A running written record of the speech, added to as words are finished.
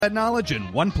That knowledge in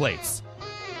one place.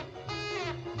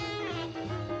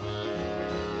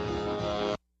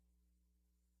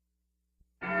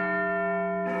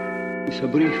 It's a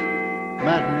brief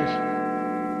madness,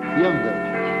 younger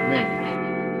men.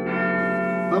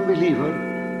 Unbeliever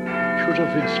should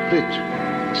have been split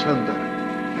asunder.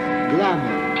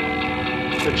 Glamour,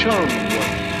 the charming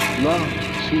one, long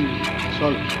sea,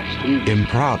 salt streams.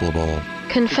 Improbable.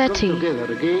 Confetti. Come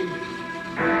together again,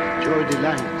 joy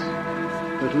delights,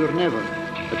 but we're never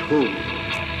at home.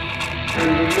 He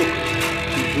will look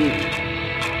into it.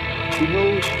 He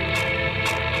knows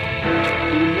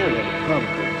he will never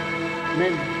conquer.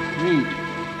 Men need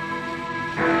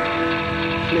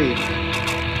flame,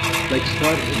 like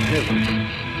stars in heaven.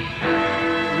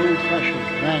 An old-fashioned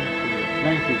man from the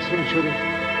 19th century,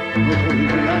 not only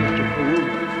the light of a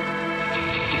woman,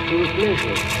 is to the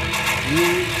pleasure,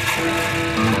 news,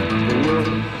 the world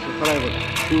as a private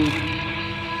food,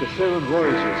 the seven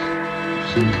voices of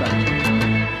Sinbad,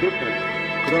 Hippolyte,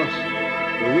 Cross,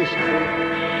 the wistful,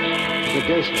 the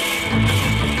desert,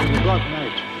 the dark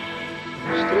night.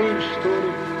 Strange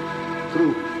story,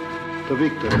 true, the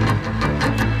victory,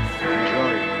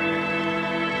 joy,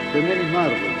 the many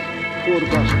marvels, four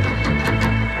gospels,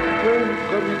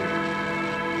 homecoming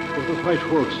of the white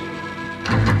horse.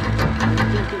 I'm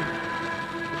thinking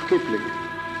of Kipling,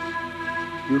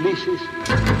 Ulysses,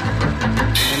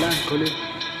 the melancholy,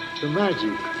 the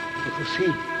magic of the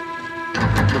sea,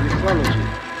 the mythology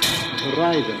of the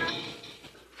rider,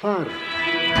 far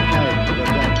higher than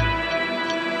that.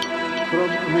 From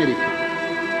America,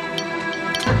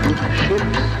 with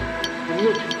ships, and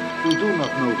yet we do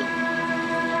not know them.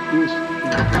 Is in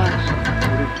the past,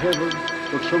 or in heaven,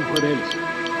 or somewhere else.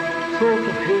 Thought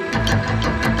of him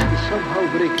is somehow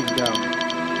breaking down.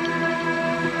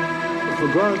 For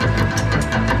God,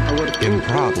 our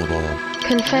Improbable.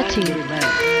 Confetti. angry man,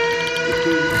 the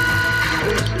king,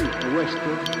 Tracy, the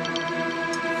western,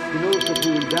 he knows that he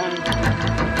will die,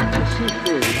 the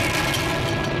seafaring,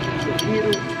 the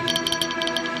hero,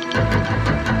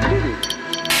 living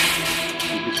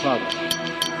with his father.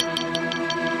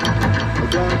 The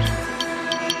God,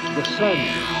 the sun,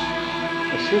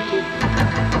 a city,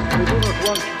 they do not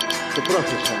want to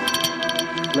prophesy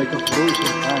like a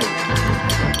frozen eye.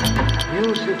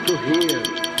 Music to hear,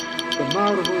 the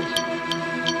marvels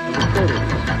and the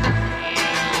courage.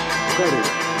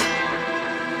 Courage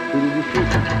to be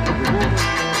defeated at the moment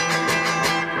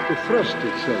to thrust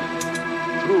itself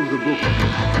through the book.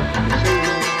 The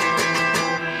sailor,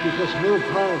 he has no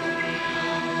power.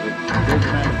 The dead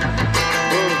man,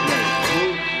 all life, no,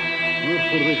 nor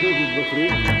for the good of the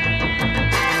free.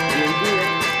 The idea,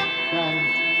 time,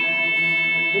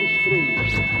 very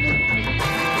strange,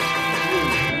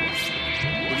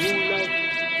 the moonlight,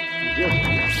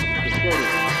 justice, the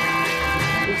sheriff,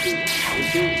 the city, the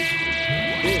day,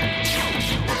 death,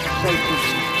 excitement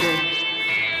and strength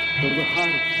for the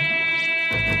heart.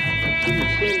 In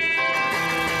itself,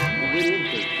 a very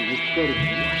interesting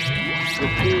experiment. The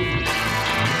king is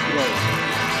right.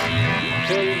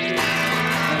 Tell me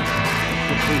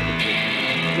the truth of it.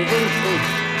 The very first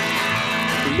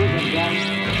to live and die,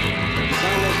 the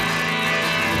balance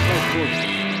of self-worship.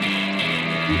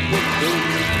 We should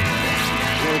boldly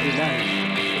draw the line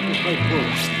of the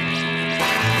self-worship.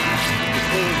 The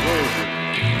same voices,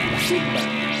 the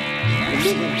feedback, to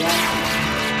live and die,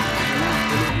 the last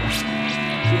belief.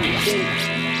 In the same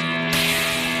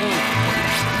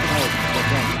out the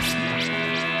balance.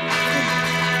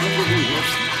 Unbelievers,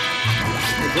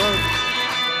 the God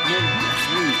men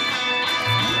need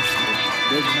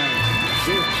the dead man,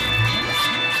 death,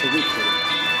 the victory.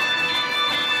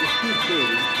 The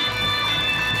seafaring,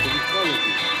 the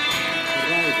mythology, the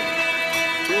rider,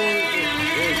 all the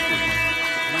voices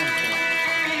of mankind,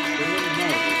 the many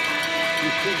marvels, we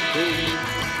think boldly,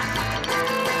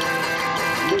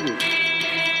 living,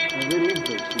 and very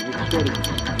interesting experiment,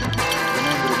 an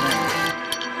angry man,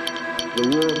 the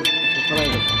war of a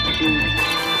private school,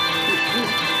 his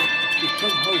truth is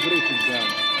somehow breaking down.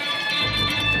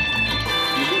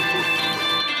 Ulysses,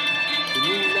 the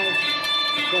moonlight,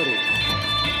 courage,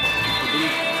 the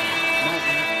brief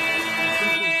madness,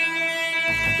 thinking,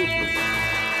 Kipling,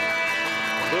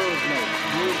 bird life,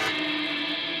 news,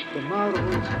 the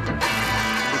marvels,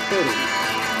 the courage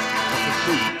of the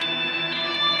sea.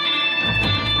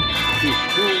 His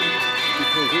tomb is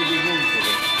already known to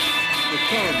them. The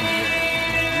charming one,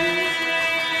 news,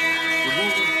 the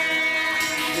moment,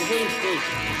 the very first,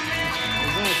 the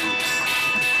magic,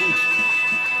 the peace,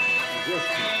 the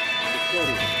justice, the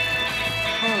courage,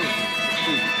 calm, the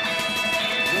sea,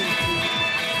 mention,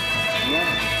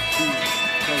 love, peace,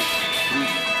 health,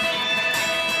 freedom.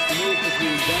 He knows that he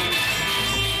will die,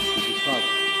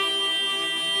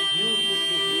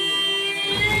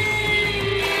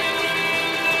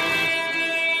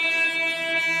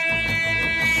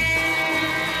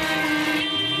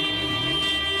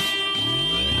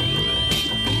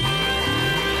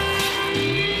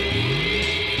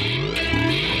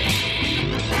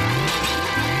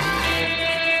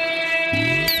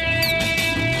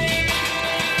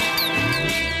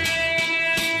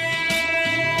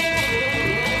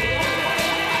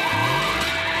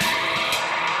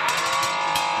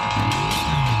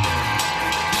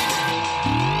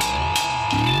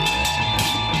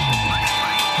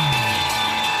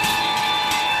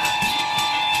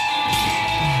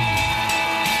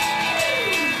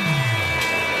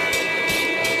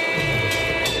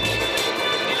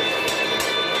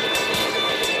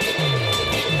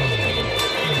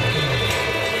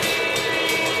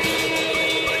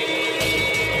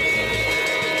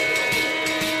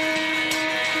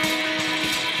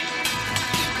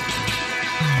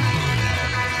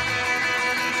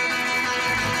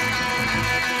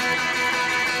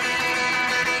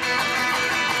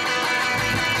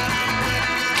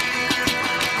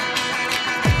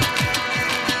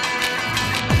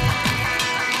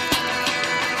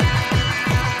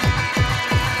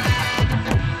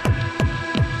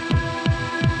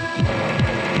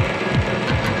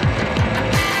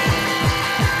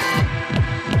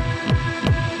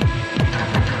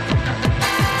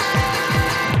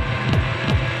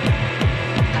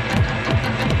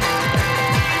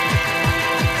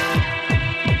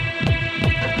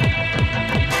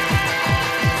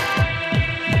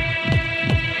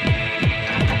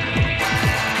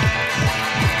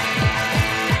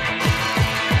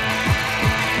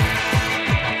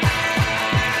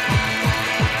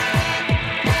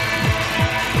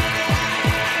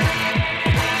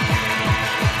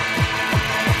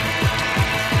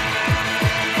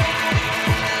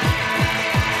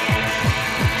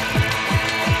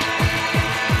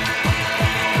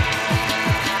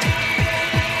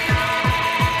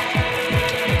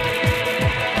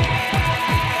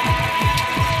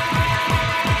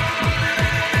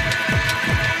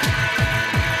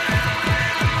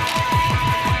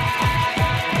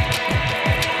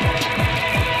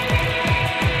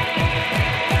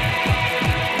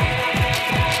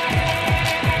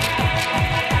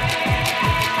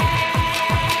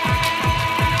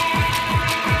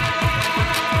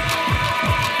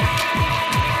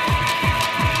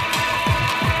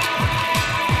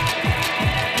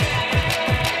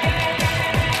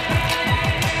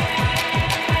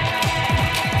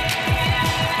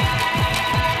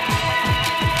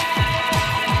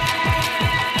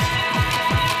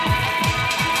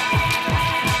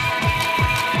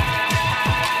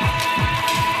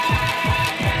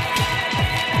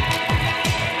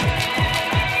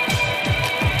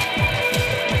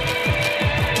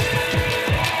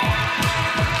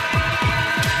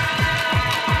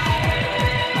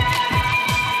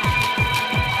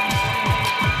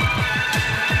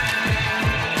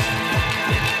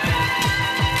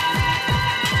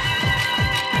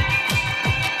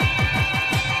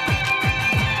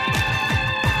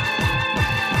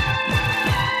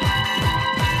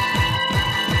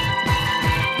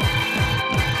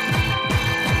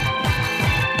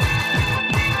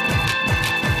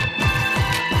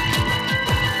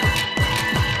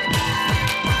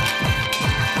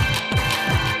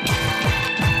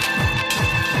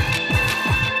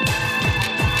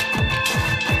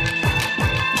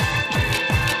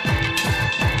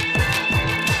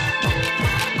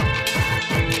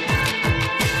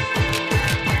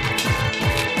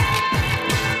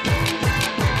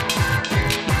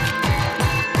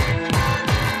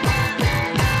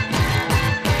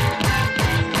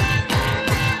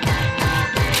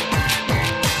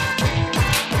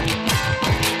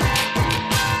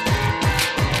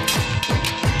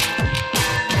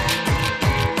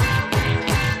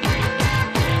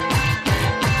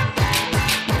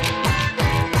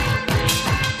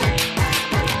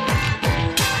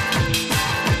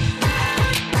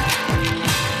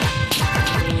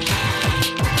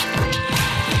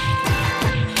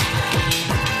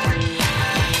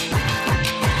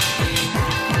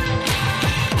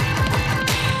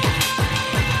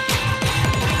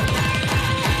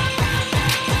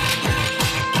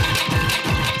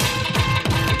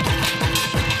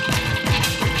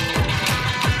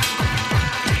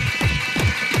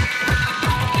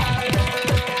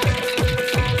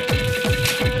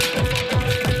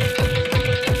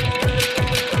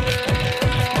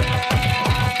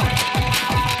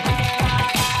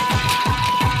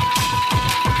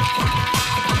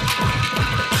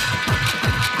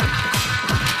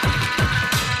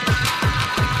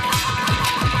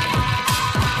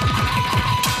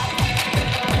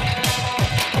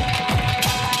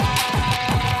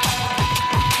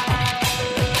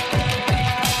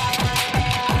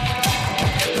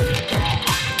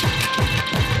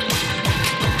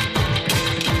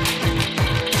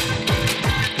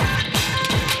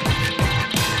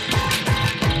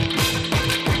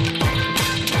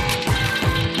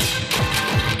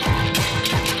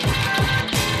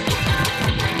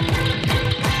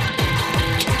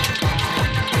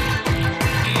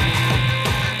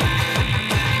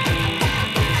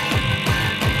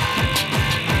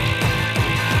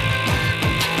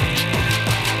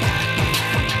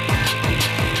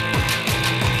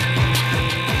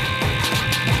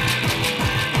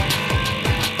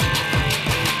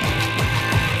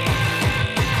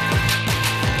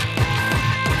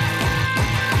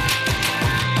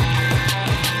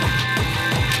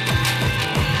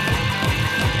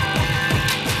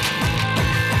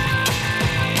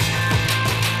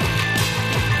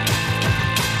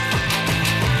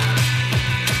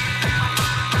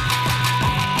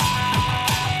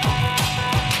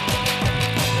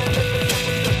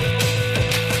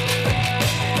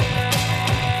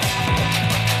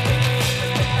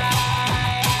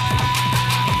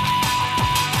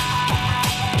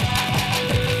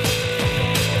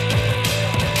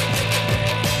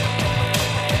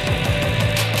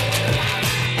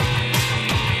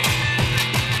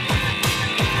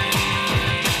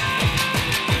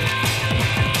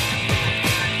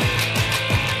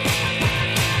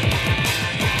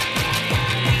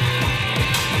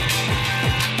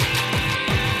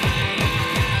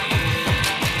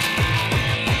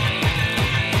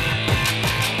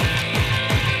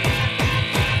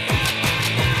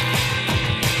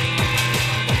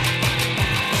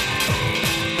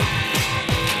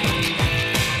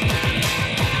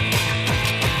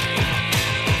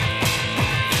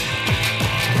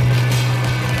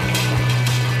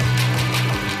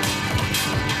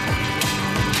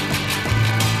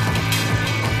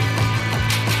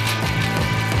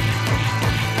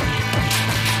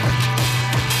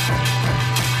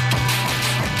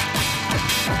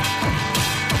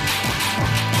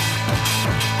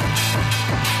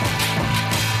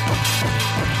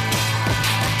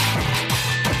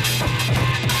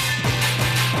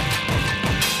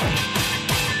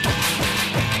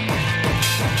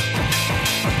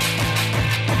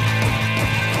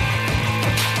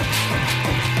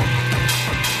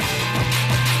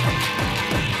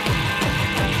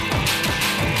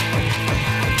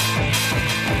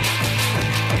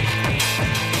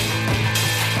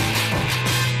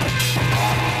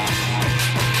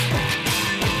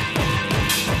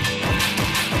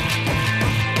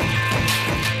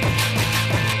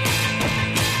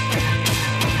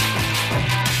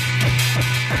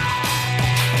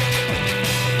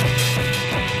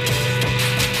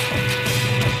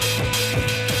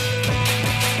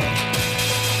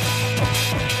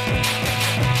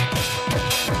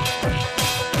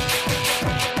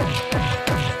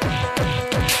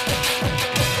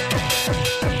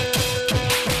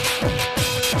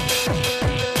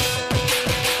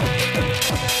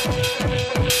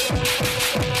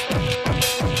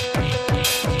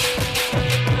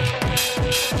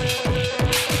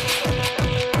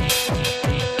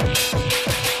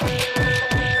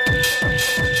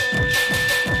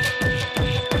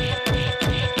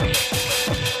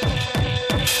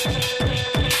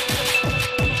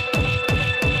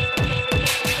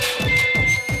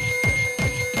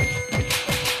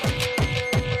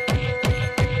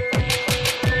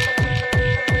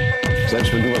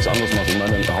 selbst wenn du was anderes machst, ich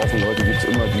meine, ein Haufen Leute gibt's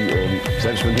immer, die,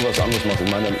 selbst wenn du was anderes machst, ich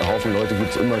meine, ein Haufen Leute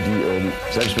gibt's immer, die,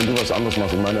 selbst wenn du was anderes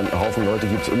machst, ich meine, ein Haufen Leute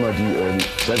gibt's immer, die,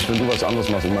 selbst wenn du was anderes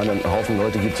machst, ich meine, ein Haufen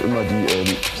Leute gibt's immer,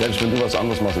 die, selbst wenn du was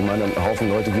anderes machst, ich meine, ein Haufen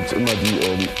Leute gibt's immer, die,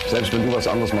 selbst wenn du was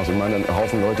anderes machst, ich meine, ein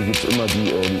Haufen Leute gibt's immer,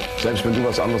 die, selbst wenn du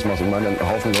was anderes machst, ich meine, ein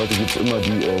Haufen Leute gibt's immer,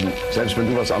 die, selbst wenn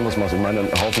du was anderes machst, ich meine,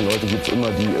 ein Haufen Leute gibt's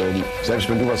immer, die, selbst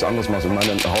wenn du was anderes machst, ich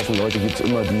meine, ein Haufen Leute gibt's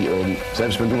immer, die,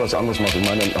 selbst wenn du was anderes machst, ich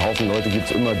meine, ein Haufen Leute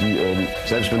gibt's immer, die,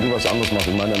 selbst wenn du was anderes machst,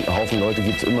 ich meine, ein Haufen Leute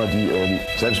gibt's immer, die,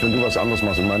 selbst wenn du was anderes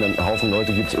machst, ich meine, ein Haufen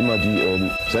Leute gibt's immer, die,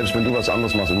 selbst wenn du was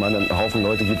anderes machst, ich meine, ein Haufen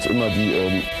Leute gibt's immer,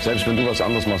 die, selbst wenn du was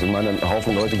anderes machst, ich meine, ein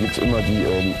Haufen Leute gibt's immer, die,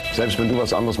 selbst wenn du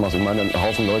was anderes machst, ich meine, ein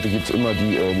Haufen Leute gibt's immer,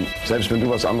 die, selbst wenn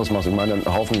du was anderes machst, ich meine, ein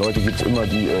Haufen Leute gibt's immer,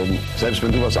 die, selbst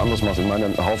wenn du was anderes machst, ich meine,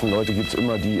 ein Haufen Leute gibt's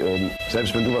immer, die,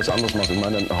 selbst wenn du was anderes machst, ich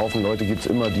meine, ein Haufen Leute gibt's immer, die, selbst wenn du was anderes machst, ich meine, ein Haufen Leute gibt's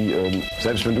immer, die,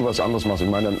 selbst wenn du was anderes machst, ich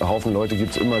meine, ein Haufen Leute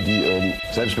gibt's immer, die,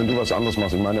 selbst wenn du was anderes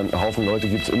machst, ich meine, ein Haufen Leute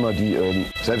gibt's immer, die,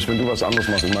 selbst wenn du was anderes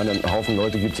machst, ich meine, ein Haufen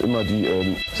Leute gibt's immer, die,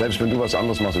 selbst wenn du was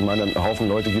anderes machst, ich meine, ein Haufen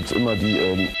Leute gibt's immer, die,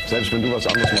 selbst wenn du was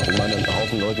anderes machst, ich meine, ein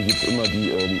Haufen Leute gibt's immer,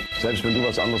 die, selbst wenn du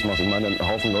was anderes machst, ich meine, ein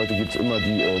Haufen Leute gibt's immer,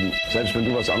 die, selbst wenn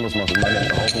du was anderes machst, ich meine,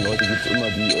 ein Haufen Leute gibt's immer,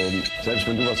 die, selbst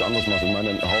wenn du was anderes machst, ich meine,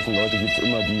 ein Haufen Leute gibt's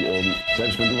immer, die,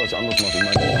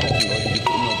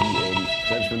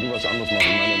 selbst wenn du was anderes machst,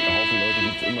 ich meine, ein Haufen Leute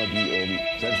gibt's immer, die,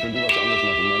 selbst wenn du was anderes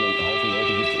machst, ich meine, ein Haufen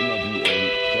Leute gibt's immer, die,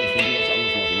 selbst wenn du was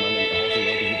anderes machst, ich meine, ein Haufen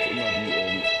Leute gibt's immer, die,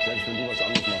 selbst wenn du was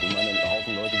anderes machst, ich meine, ein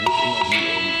Haufen Leute gibt's immer,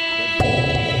 die,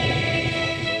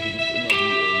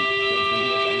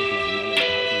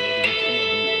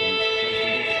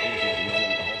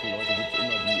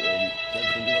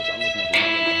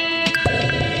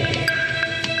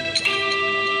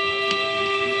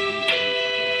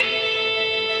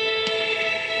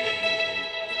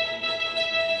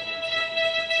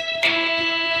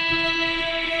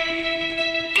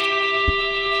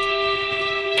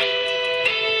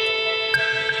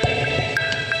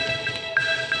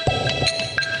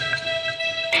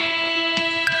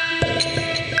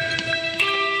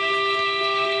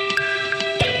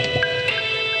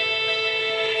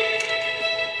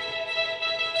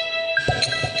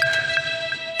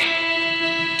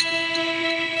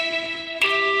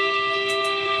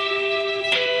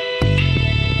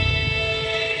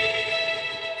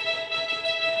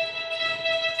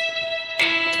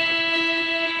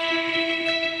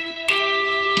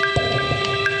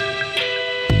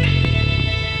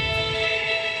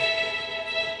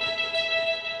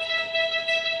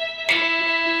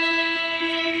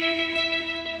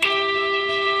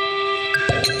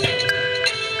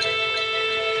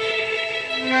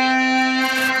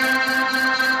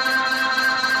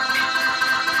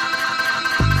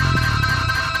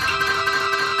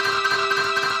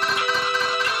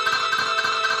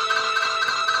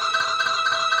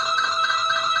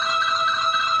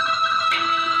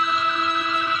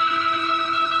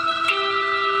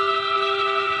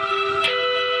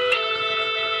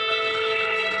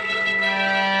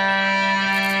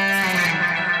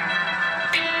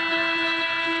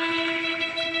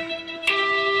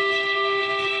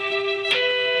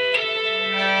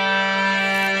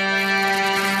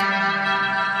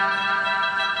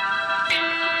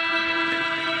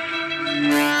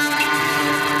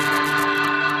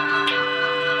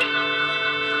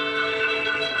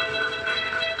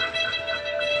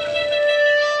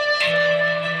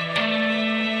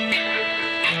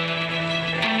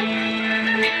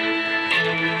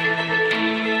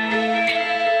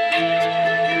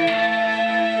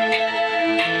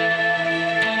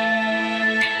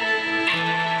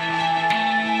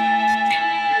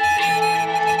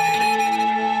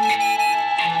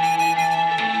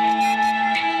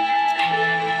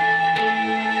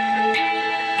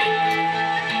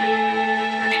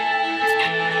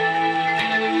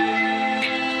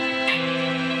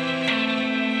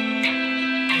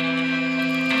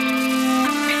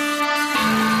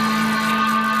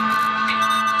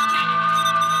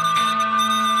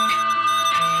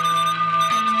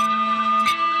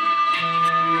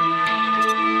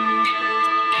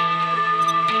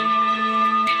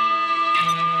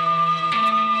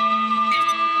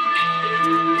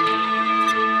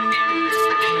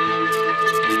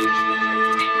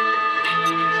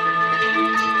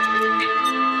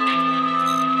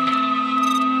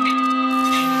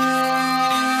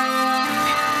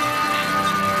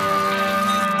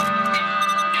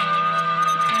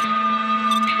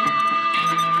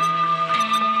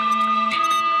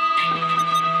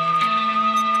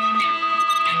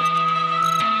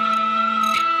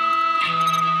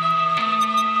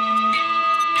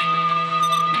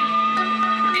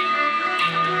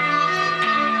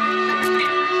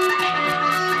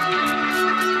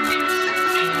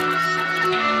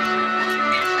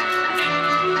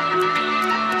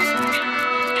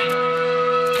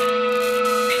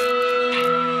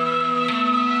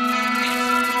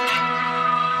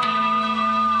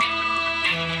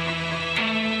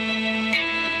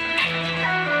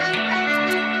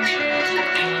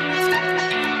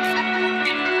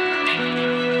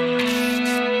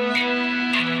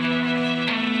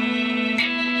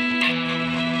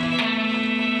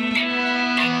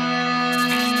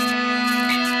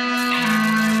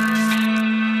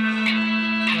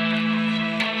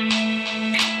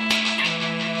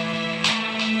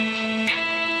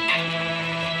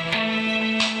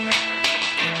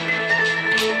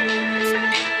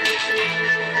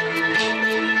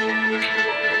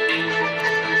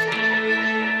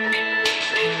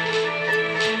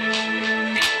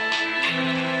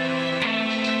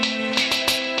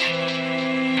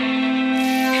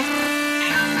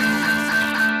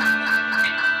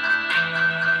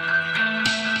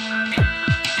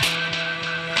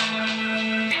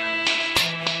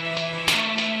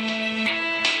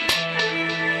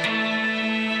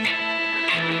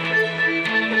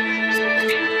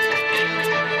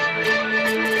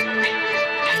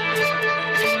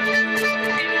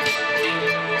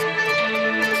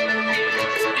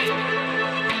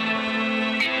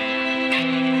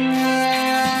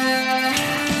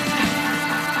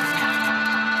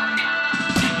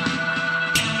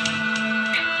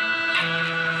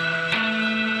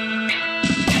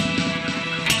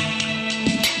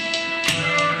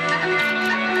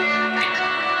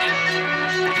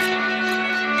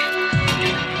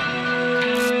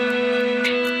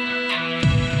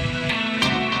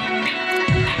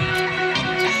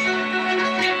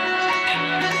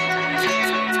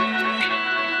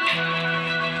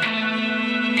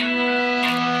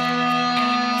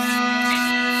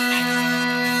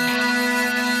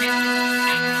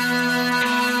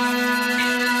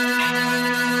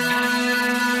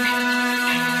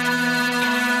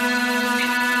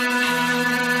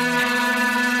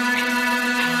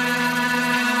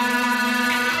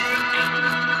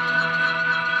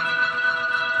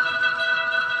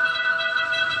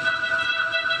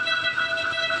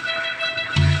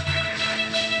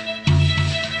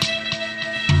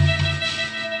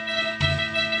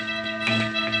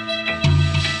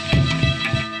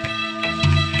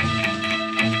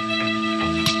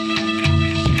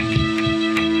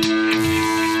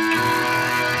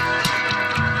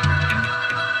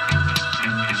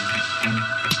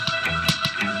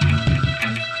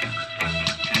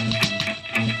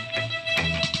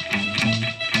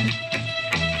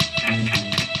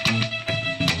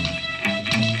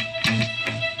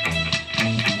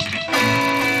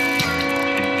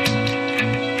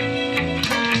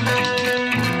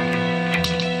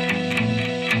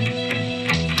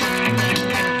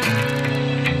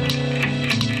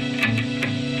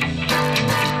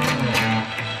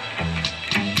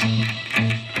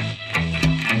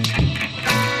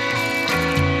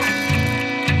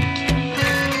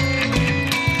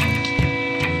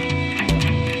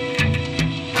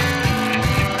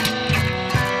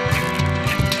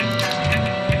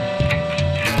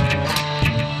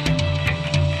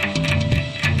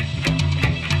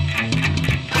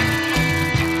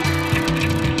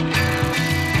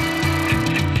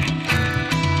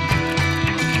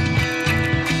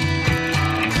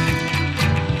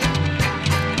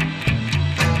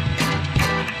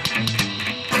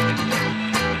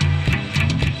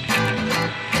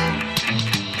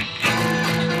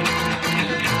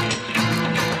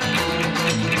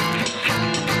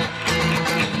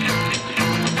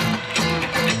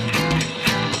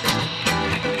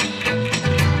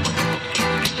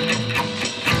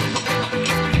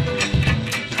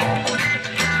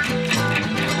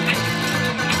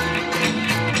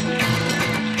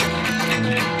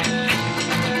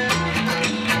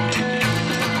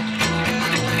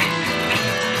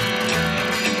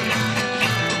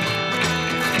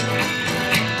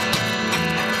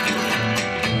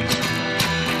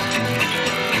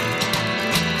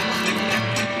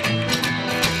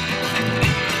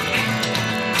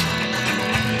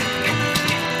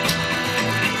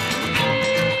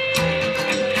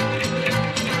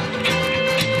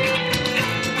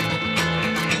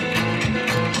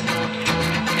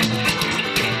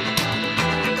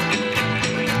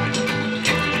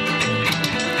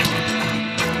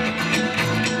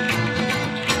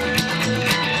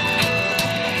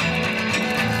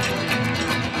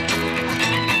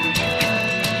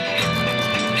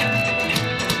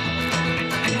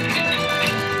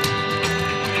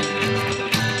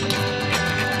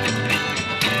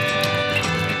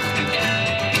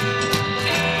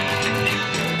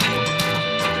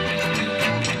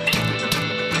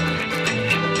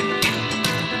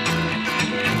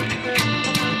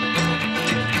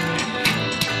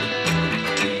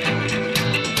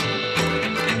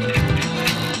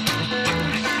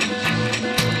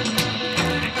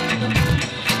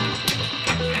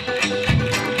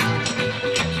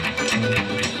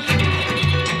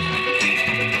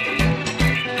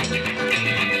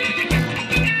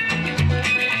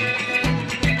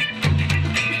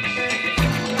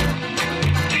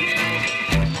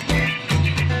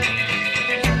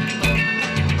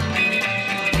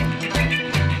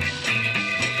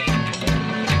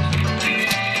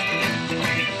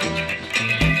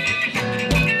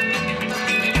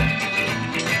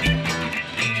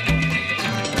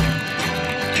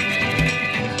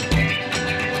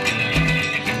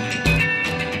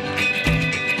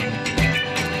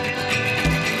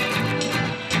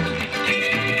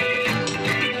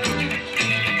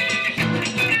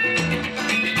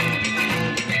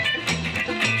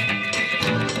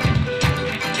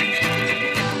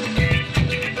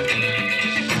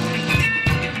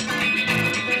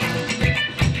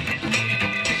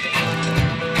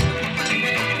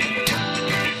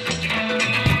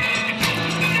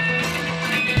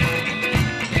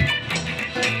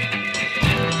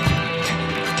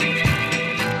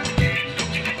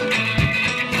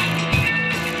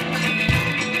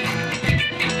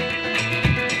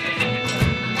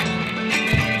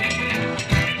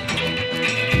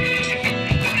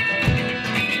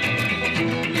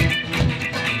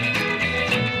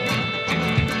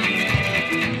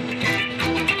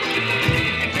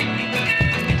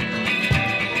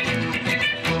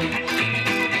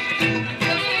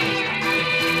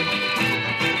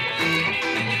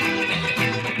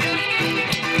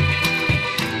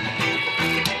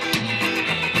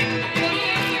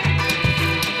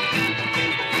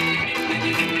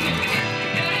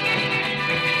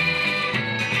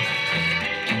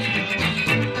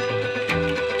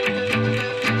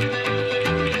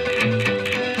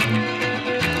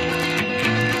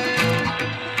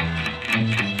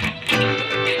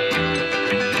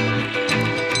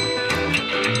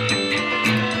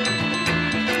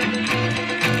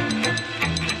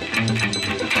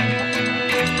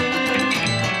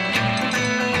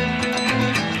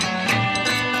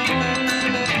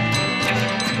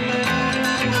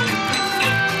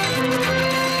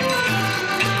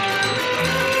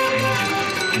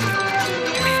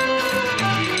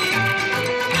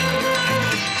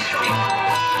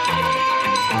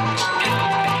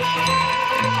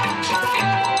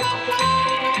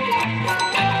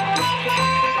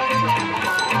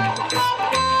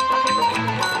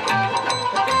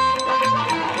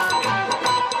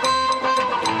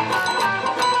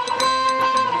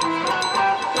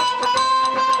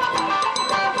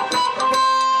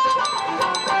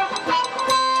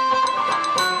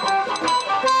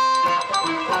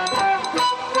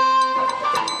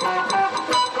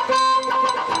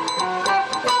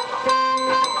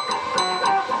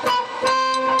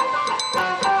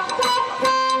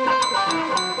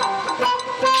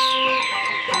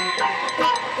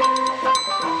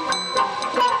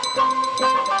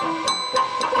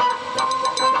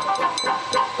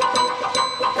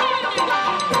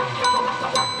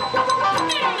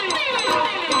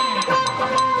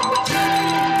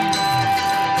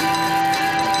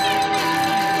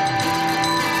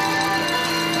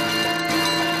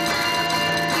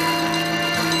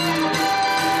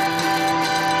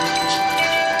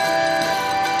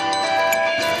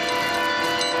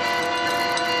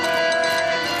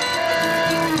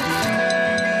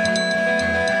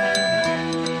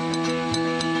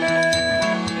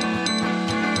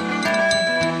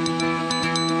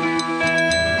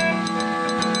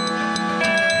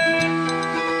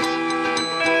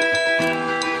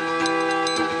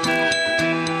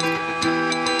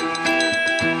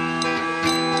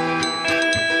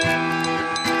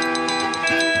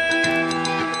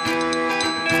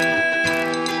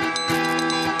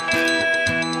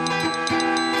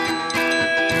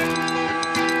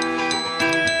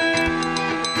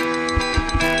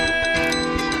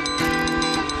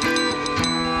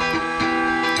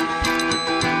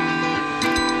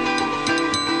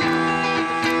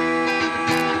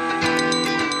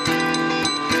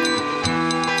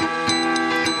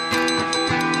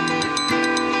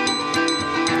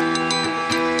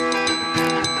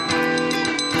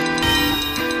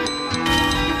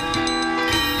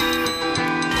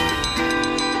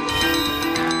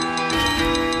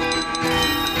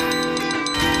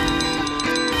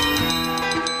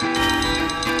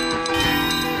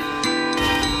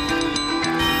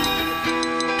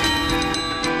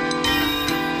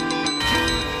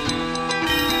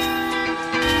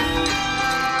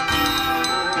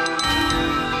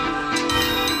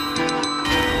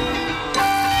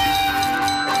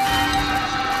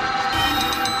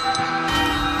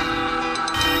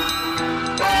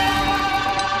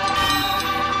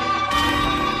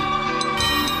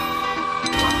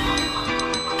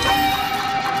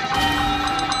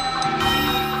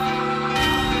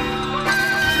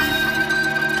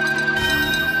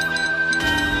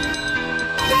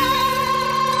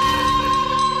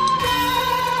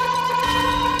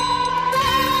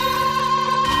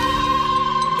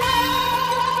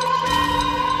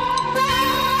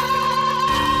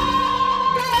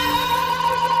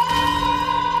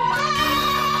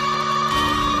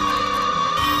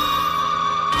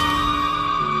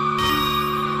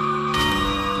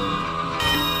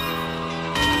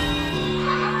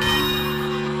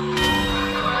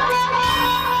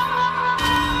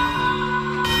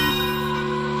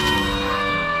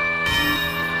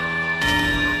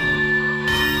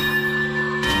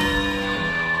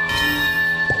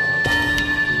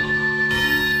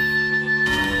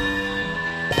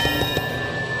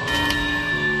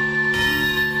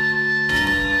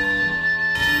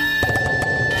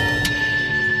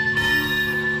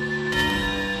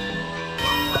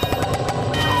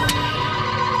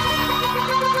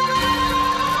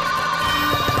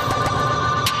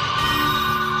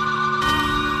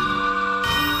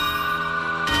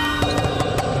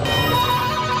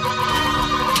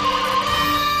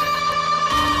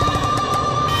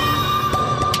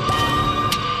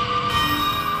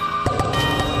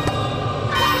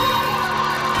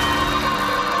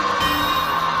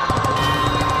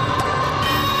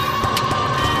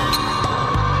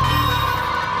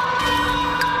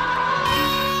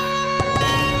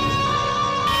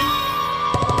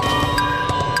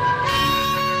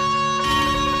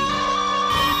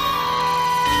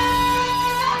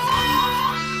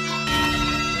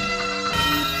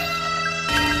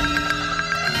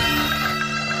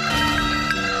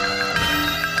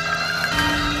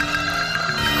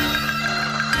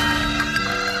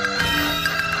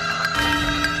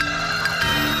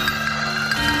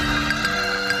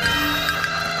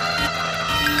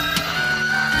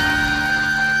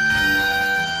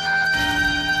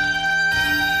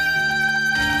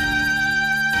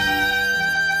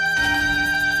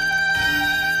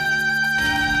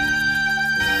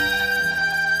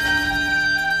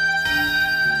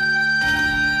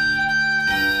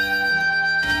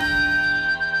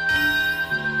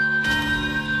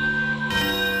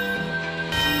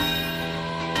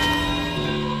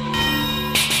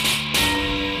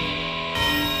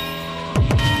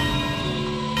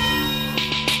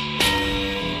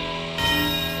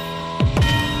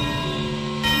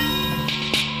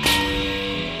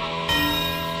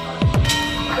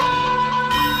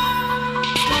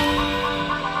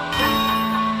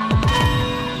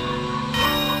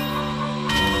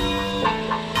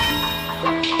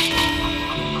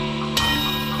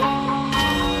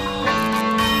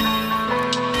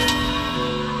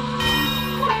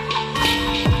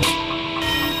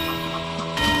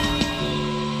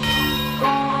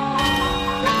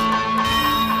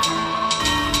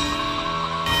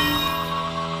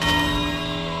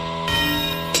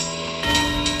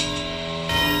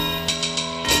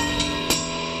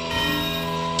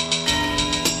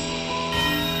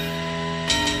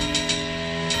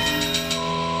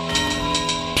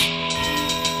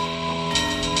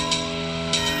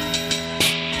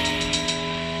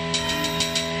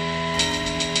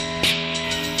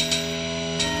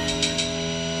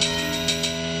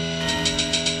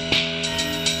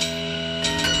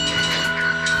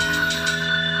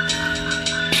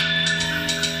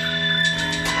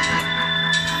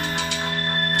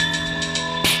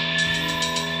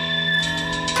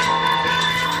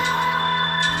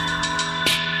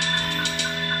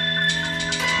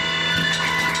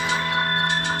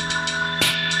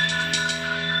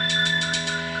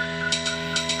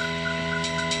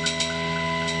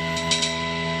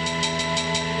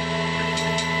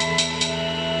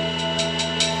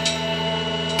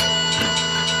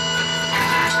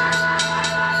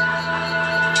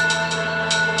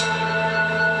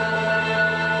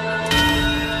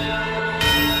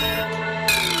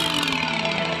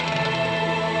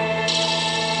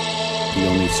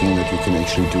 thing that you can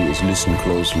actually do is listen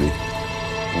closely.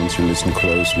 Once you listen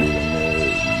closely, then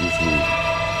usually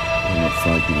you're not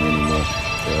fighting anymore.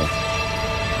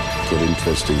 Get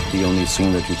interesting. The only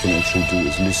thing that you can actually do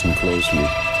is listen closely.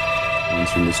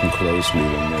 Once you listen closely,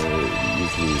 then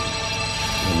usually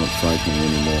you're not fighting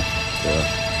anymore.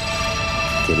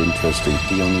 Get interesting.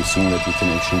 The only thing that you can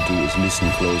actually do is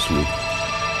listen closely.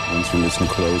 Once you listen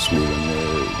closely, then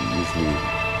usually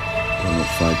you're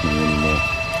not fighting anymore.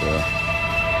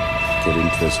 Get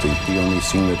interesting. The only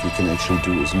thing that you can actually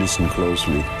do is listen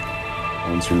closely.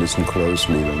 Once you listen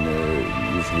closely, then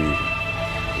usually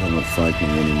you're not fighting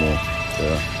anymore.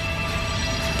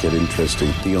 Get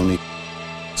interesting. The only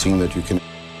thing that you can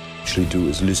actually do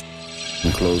is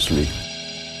listen closely.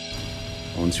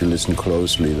 Once you listen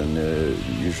closely, then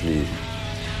usually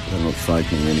you're not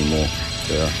fighting anymore.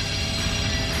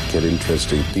 Get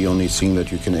interesting. The only thing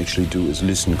that you can actually do is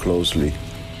listen closely.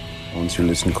 Once you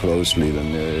listen closely,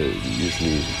 then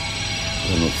usually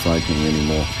you're not fighting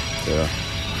anymore.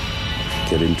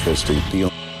 Get interesting. The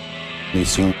only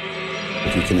thing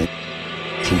that you can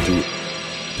actually do is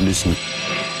listen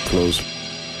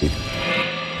closely.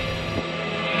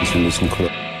 Once you listen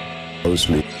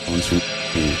closely, once you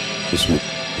listen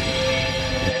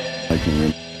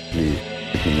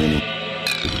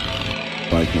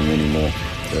fighting anymore.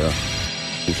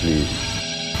 Usually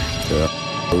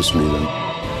closely, then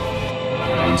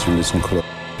once you listen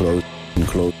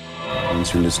close, once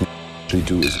you listen, actually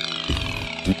do is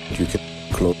you can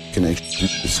actually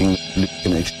sing,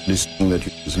 can actually listen that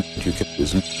you can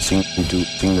sing and do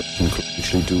thing that you can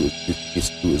actually do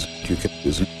is you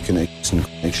can actually sing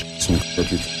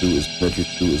that you can do is that you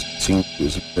do is sing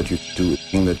is that you do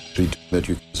thing that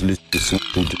you listen to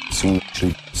sing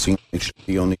actually sing actually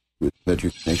the only that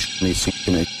you can actually sing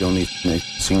can actually only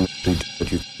sing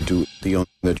that you do the only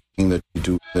that you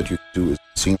do that you do is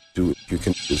sing do you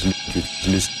can is you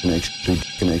listen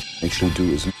can actually do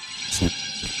is listen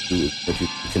do that you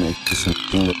can actually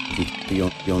sing that you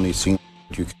the only thing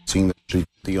that you can sing that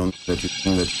the only that you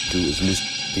thing that you do is listen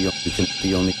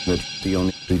the only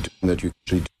that you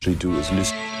actually do is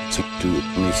listen sing do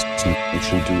only sing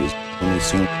actually do is only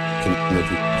sing can that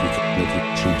you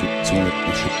actually do sing that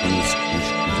actually only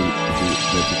do that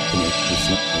you can actually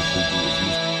sing actually do is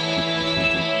listen.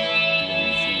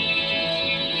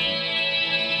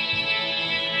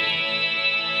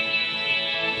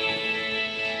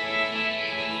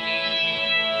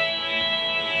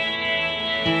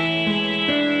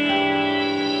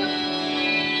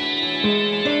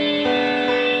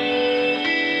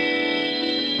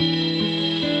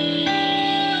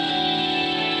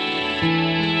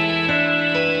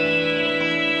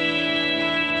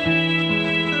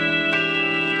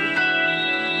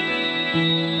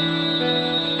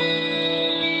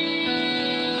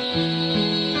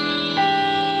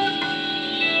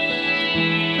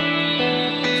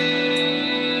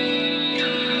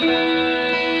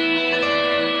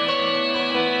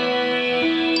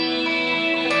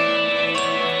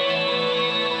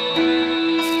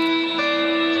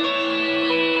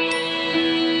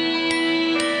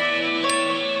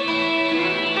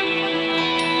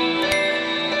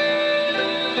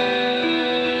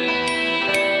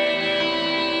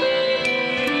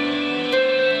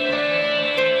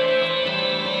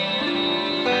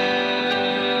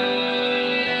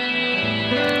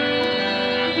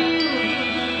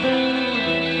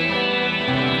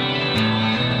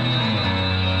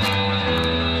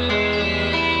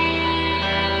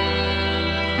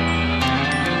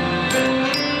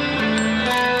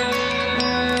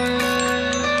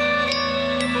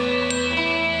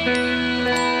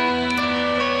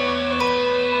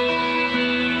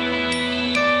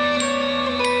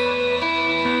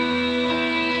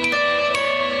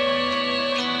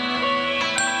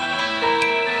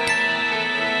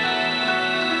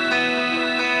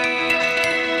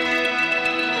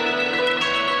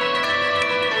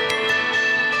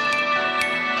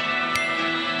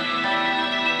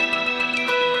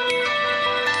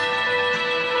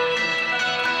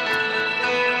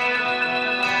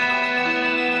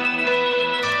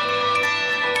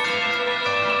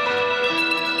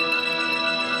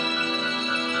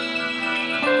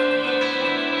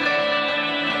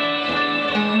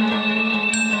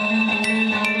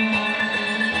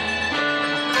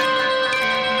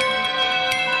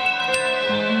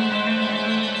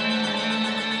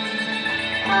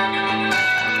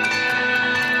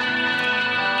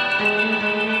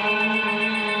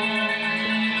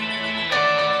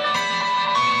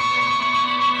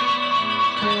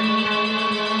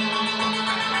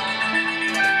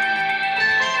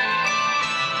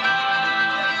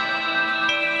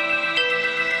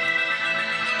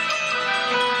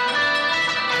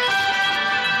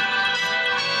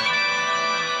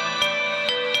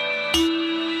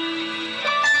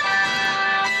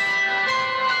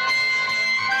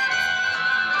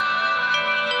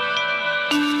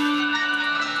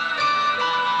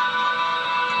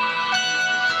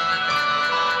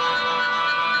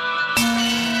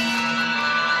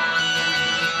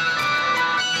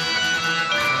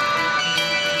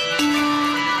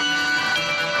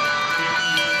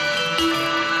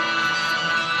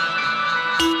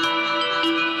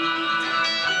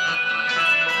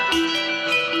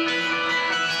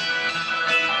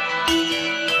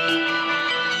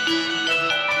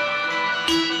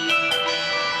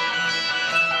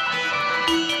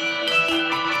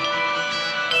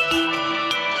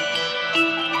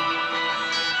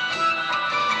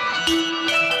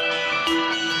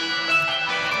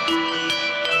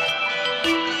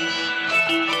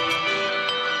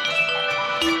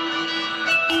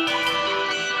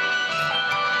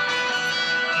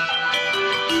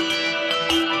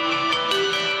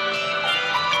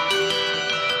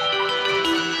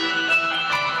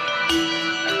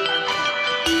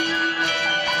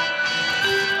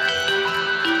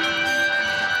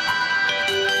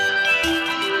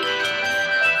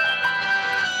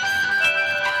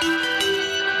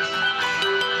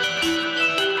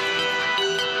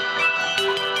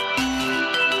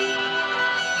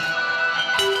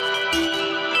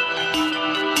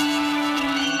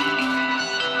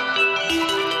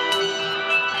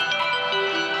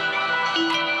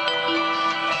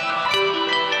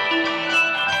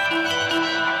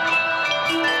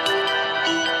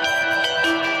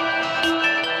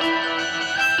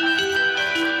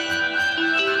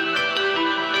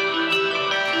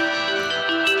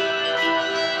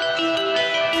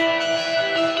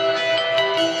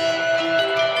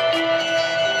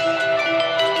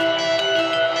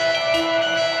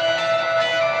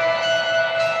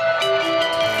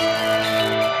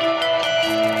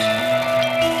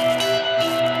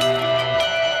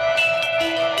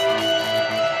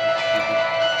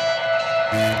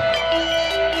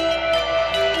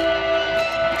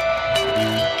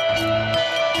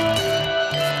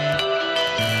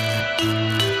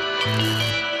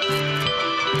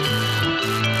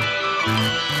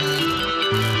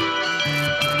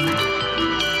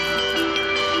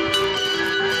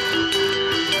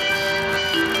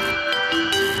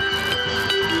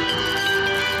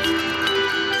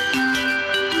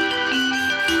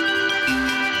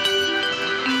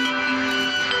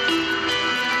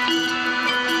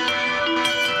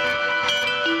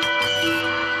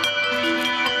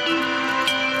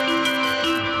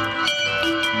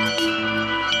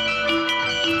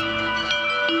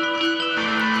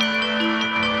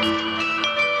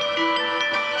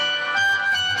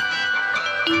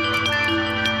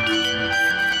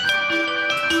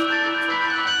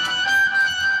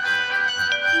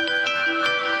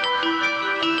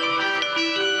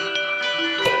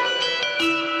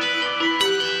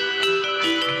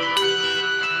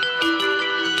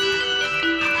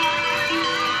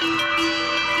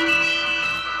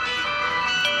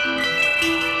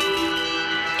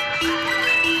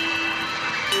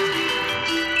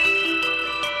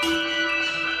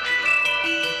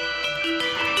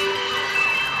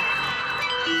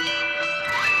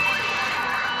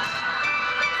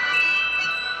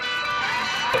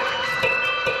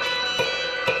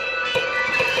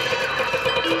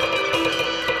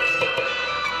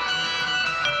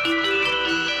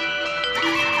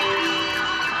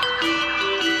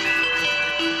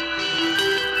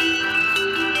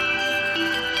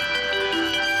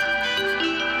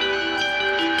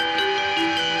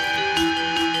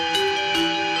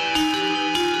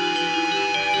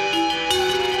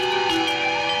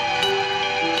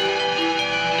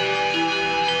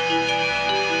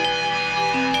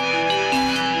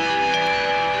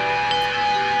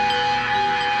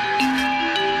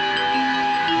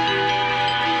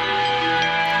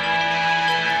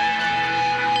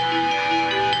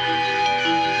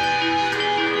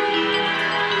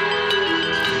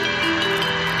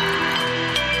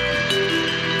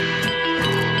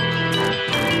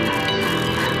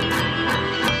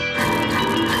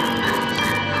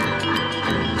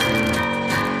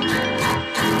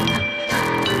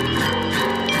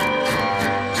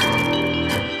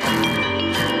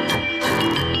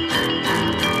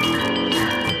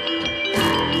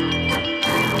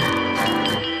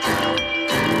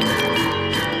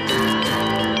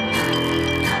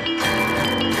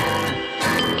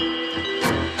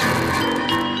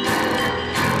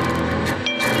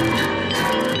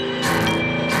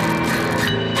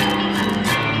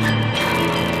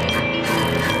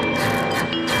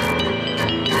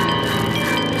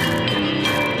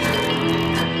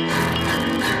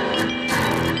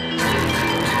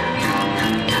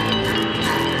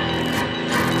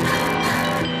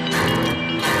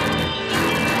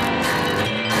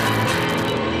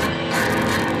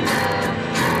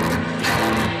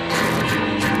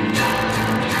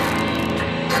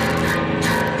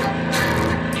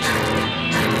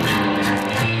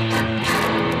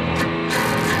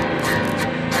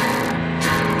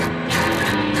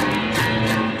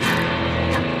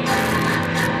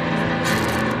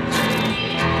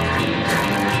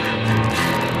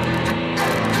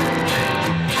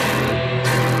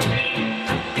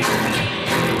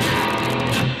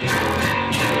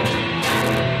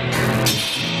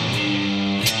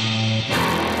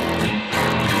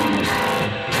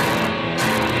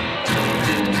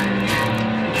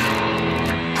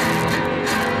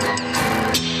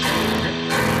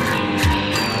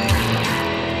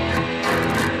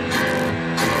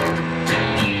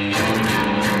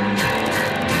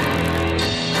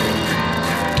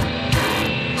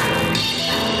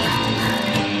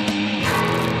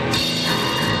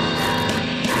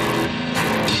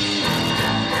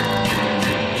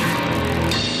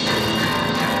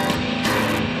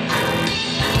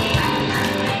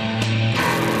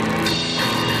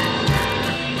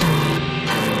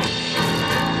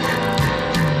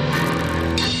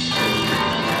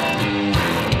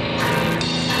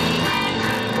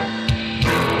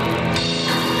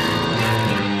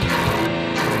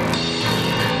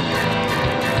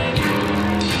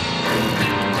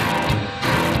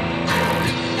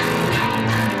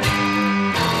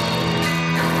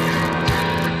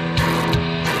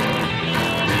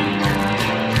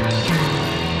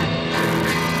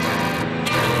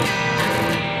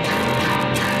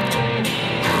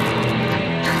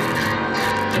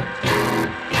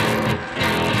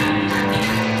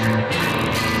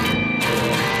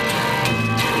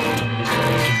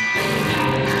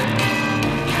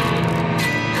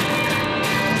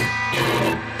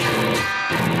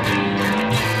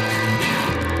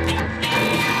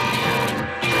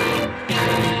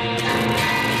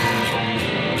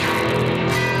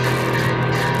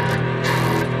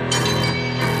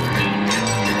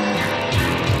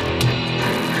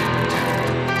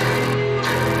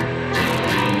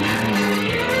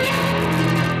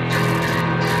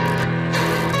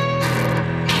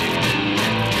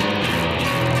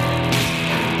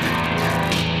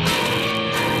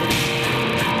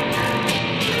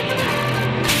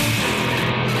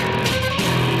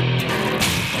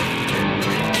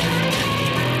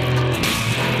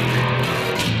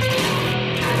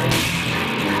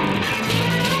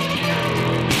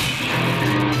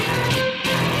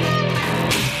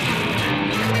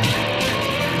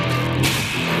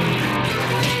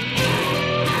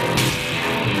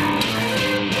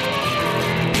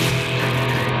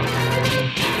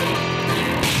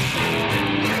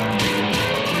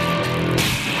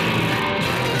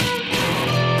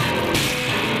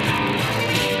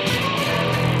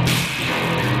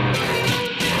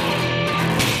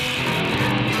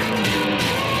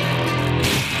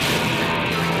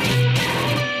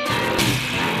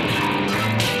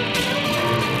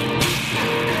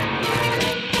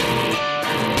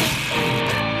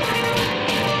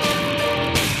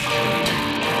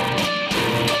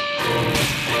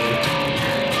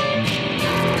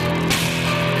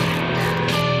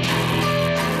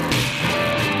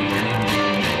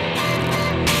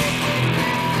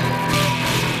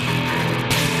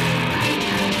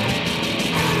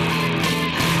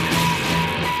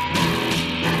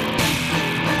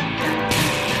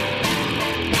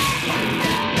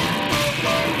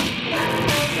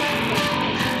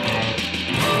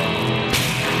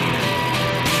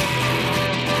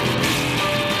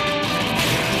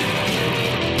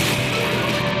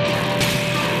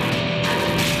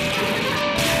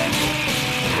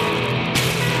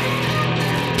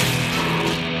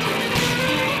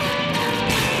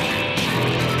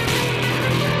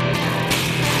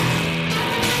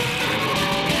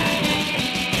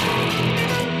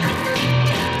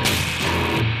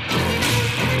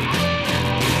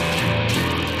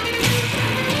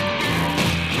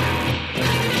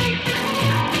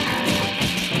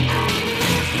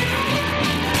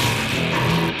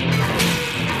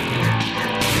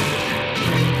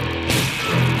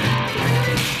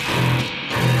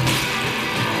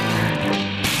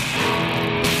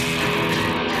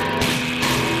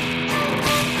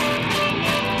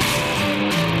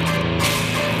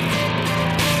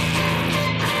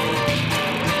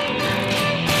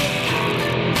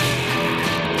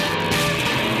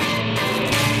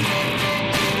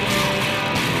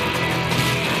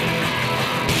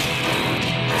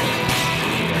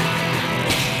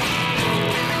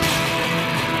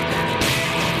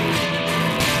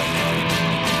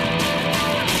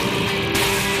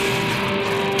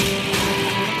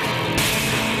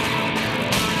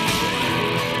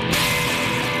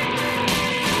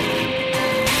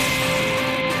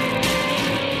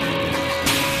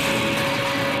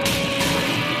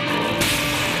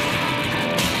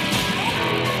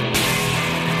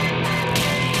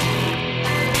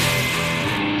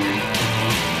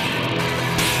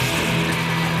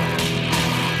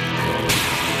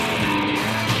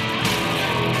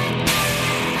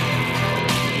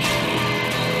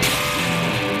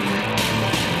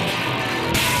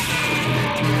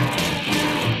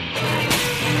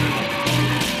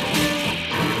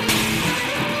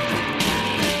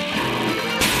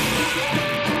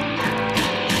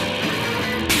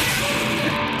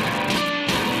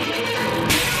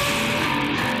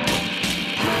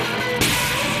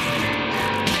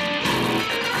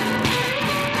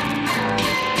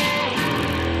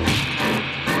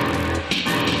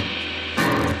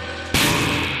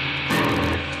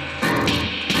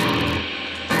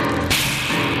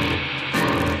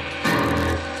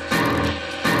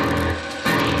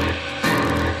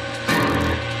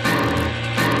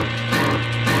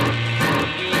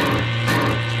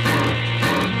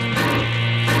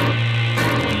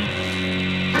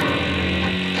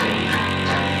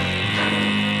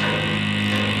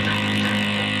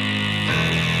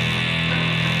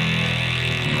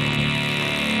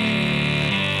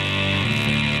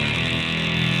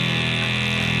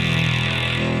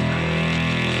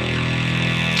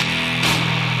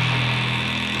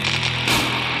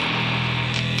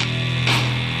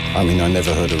 I mean, I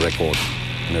never heard a record,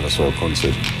 never saw a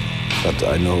concert. but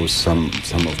I know some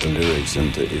of the lyrics,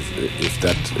 and if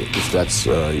that's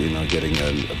getting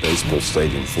a baseball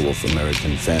stadium full of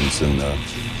American fans, then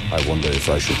I wonder if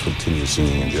I should continue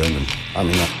singing in German. I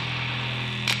mean.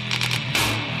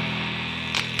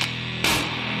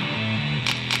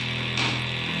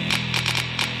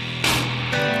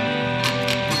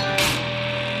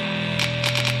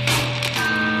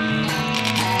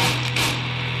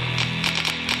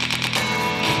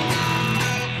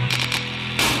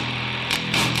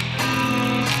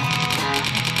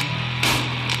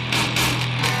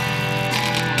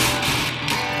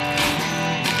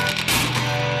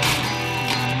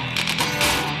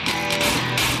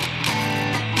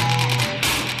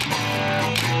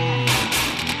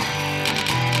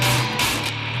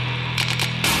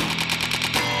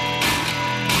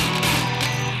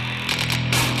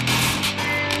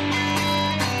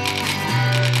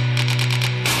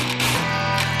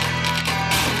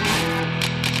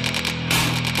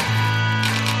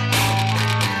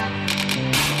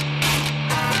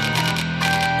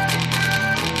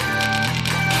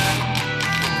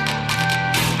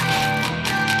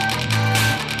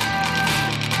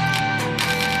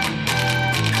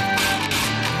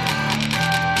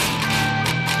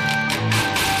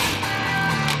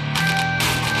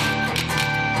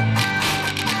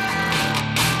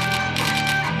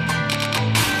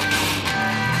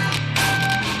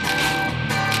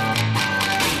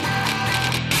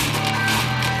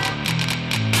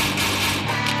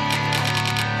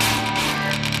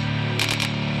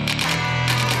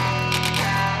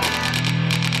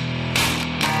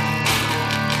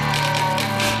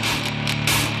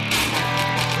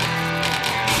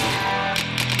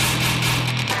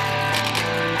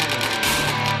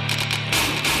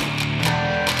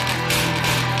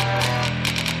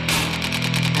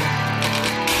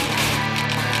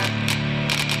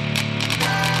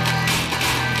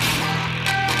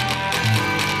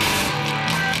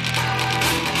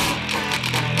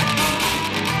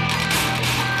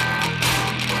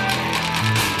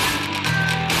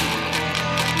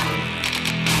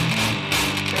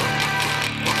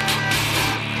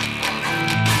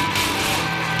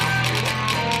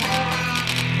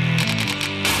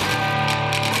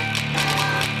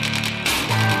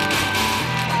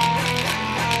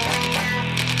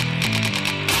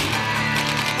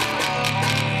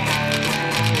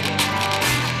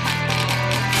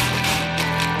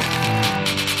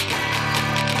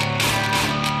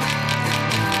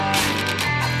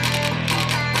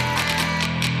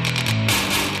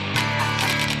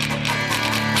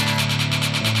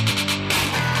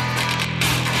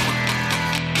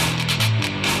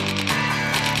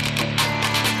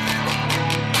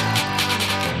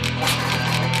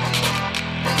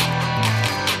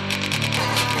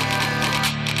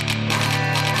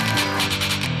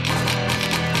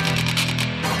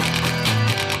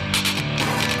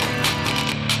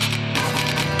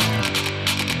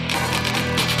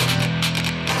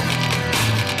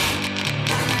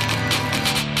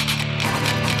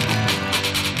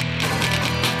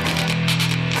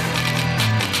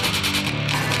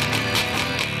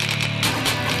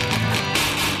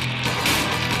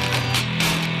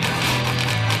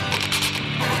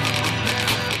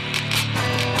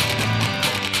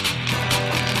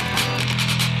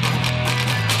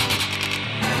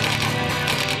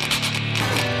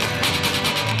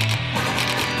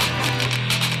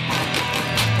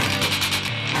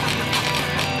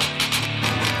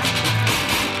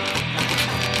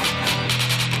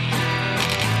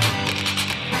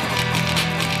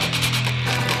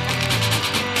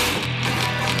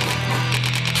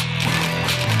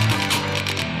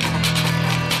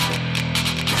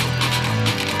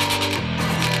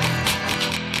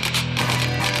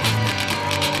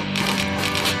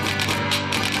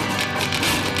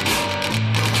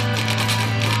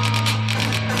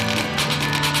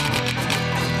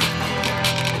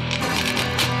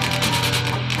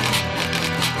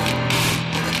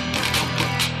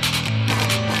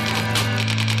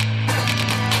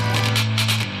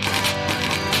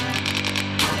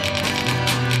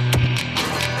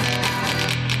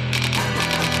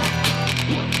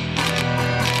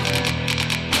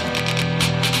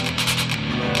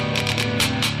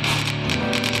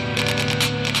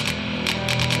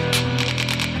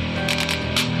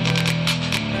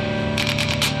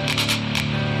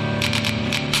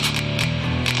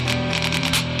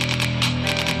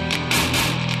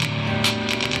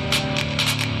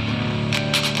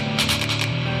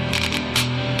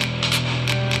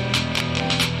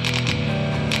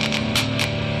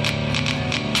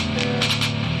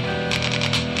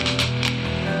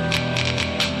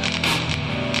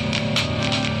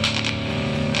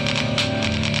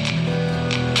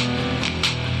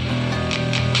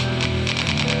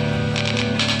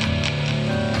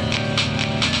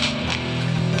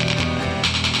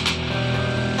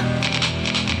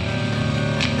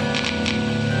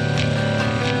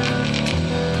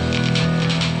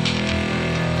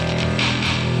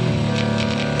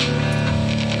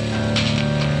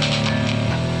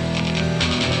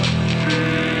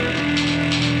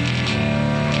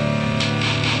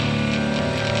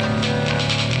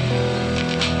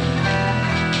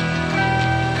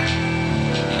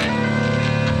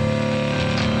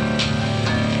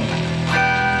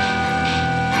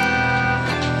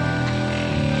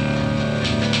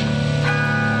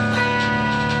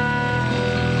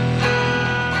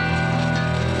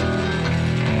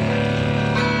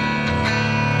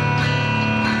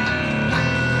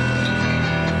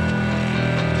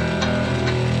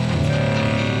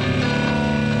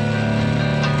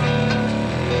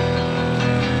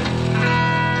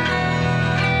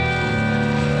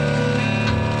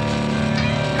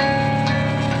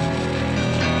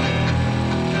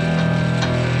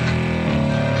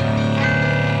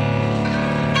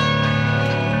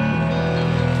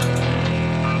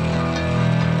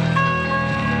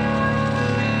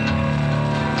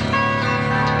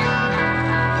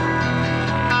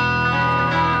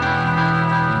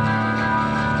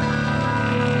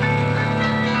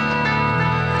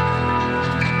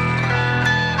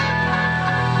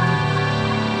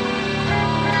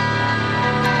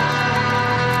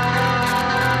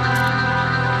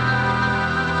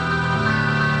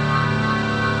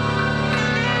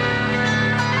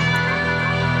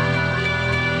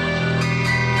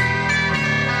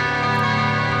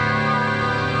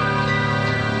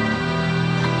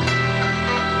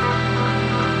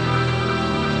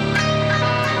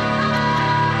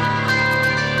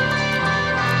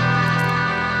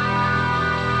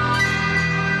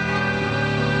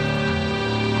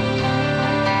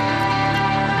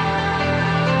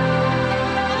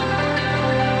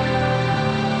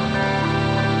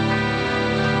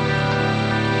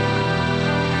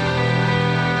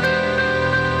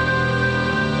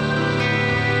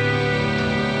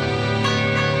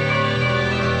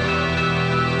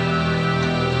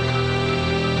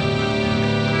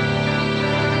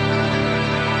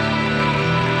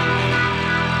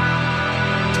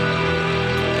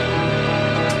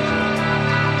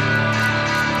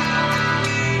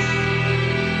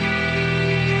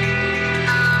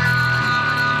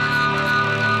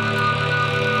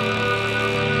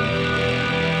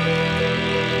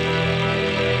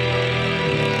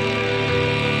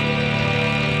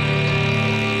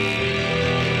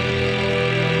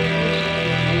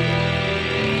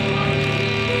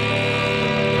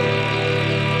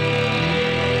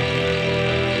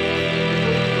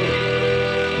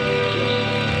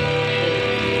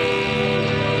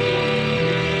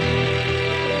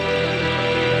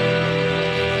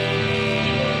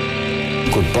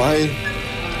 Goodbye,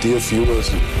 dear viewers.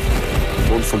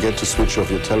 Don't forget to switch off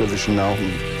your television now.